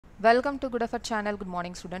Welcome to Good Effort channel. Good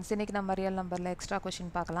morning students. இன்னைக்கு நம்ம real numberல extra question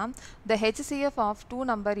பார்க்கலாம். The HCF of two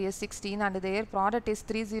number is 16 and their product is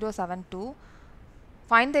 3072.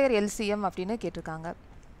 Find their LCM அப்படினு கேட்டிருக்காங்க.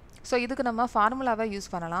 So இதுக்கு நம்ம ஃபார்முலாவை use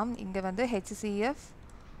பண்ணலாம். இங்க வந்து HCF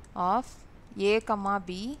of A,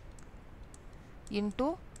 B into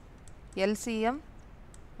LCM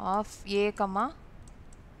of A,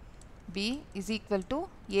 B is equal to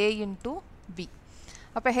A into B.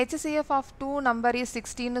 அப்ப HCF of two number is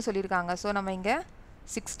 16 னு சொல்லிருக்காங்க. So நம்ம இங்க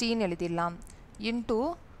 16 எழுதிடலாம். into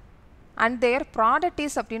and their product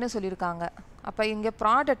is அப்படினு சொல்லிருக்காங்க. அப்ப இங்க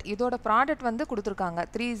product இதோட product வந்து கொடுத்திருக்காங்க.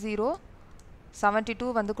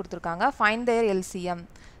 3072 வந்து கொடுத்திருக்காங்க. Find their LCM.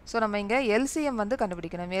 So நம்ம இங்க LCM வந்து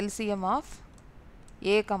கண்டுபிடிக்கணும். LCM of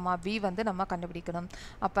A, B வந்து நம்ம கண்டுபிடிக்கணும்.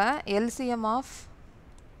 அப்ப LCM of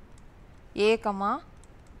A,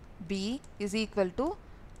 B is equal to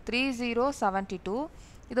 3072.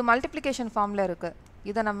 இது மல்டிப்ளிகேஷன் ஃபார்ம்ல இருக்கு.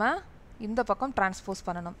 இதை நம்ம இந்த பக்கம் டிரான்ஸ்போஸ்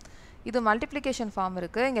பண்ணணும். இது மல்டிப்ளிகேஷன் ஃபார்ம்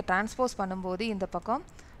இருக்கு. இங்க டிரான்ஸ்போஸ் பண்ணும்போது இந்த பக்கம்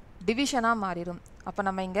டிவிஷனா மாறிடும். அப்ப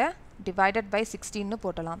நம்ம இங்க divided by 16 னு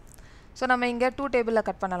போடலாம். சோ நம்ம இங்க 2 டேபிள்ல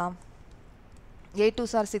கட் பண்ணலாம். 8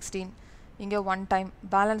 2s are 16. இங்க 1 டைம்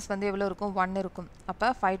பேலன்ஸ் வந்து எவ்வளவு இருக்கும்? 1 இருக்கும்.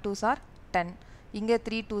 அப்ப 5 2s are 10. இங்க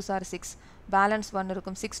 3 2s are 6. பேலன்ஸ் 1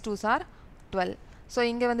 இருக்கும். 6 2s are 12. So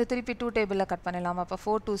இங்க வந்து திருப்பி 2 டேபிள்ல கட் பண்ணலாம். அப்ப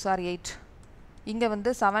 4 2s are 8. இங்க வந்து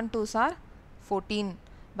 7 2s are 14.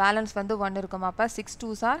 பேலன்ஸ் வந்து 1 இருக்கும். அப்ப 6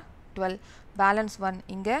 2s are 12. பேலன்ஸ் 1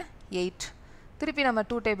 இங்க 8. திருப்பி நம்ம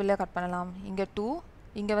 2 டேபிள்ல கட் பண்ணலாம். இங்க 2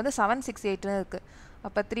 இங்க வந்து 7 6 8 னு இருக்கு.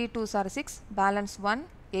 அப்ப 3 2s are 6. Balance 1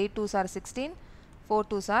 8 2s are 16. 4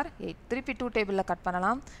 2s are 8. திருப்பி 2 டேபிள்ல கட்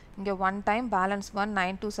பண்ணலாம். இங்க 1 time balance 1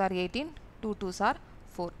 9 2s are 18. 2 2s are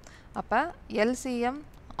 4. அப்ப LCM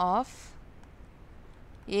of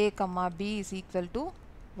A, B is equal to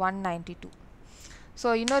 192. So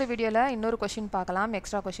இன்னொரு வீடியோல இன்னொரு क्वेश्चन பார்க்கலாம்,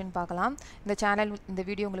 எக்ஸ்ட்ரா क्वेश्चन பார்க்கலாம். இந்த சேனல் இந்த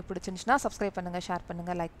வீடியோ உங்களுக்கு பிடிச்சிருந்துச்சுனா Subscribe பண்ணுங்க, ஷேர்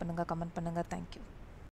பண்ணுங்க, லைக் பண்ணுங்க, கமெண்ட் பண்ணுங்க. Thank you.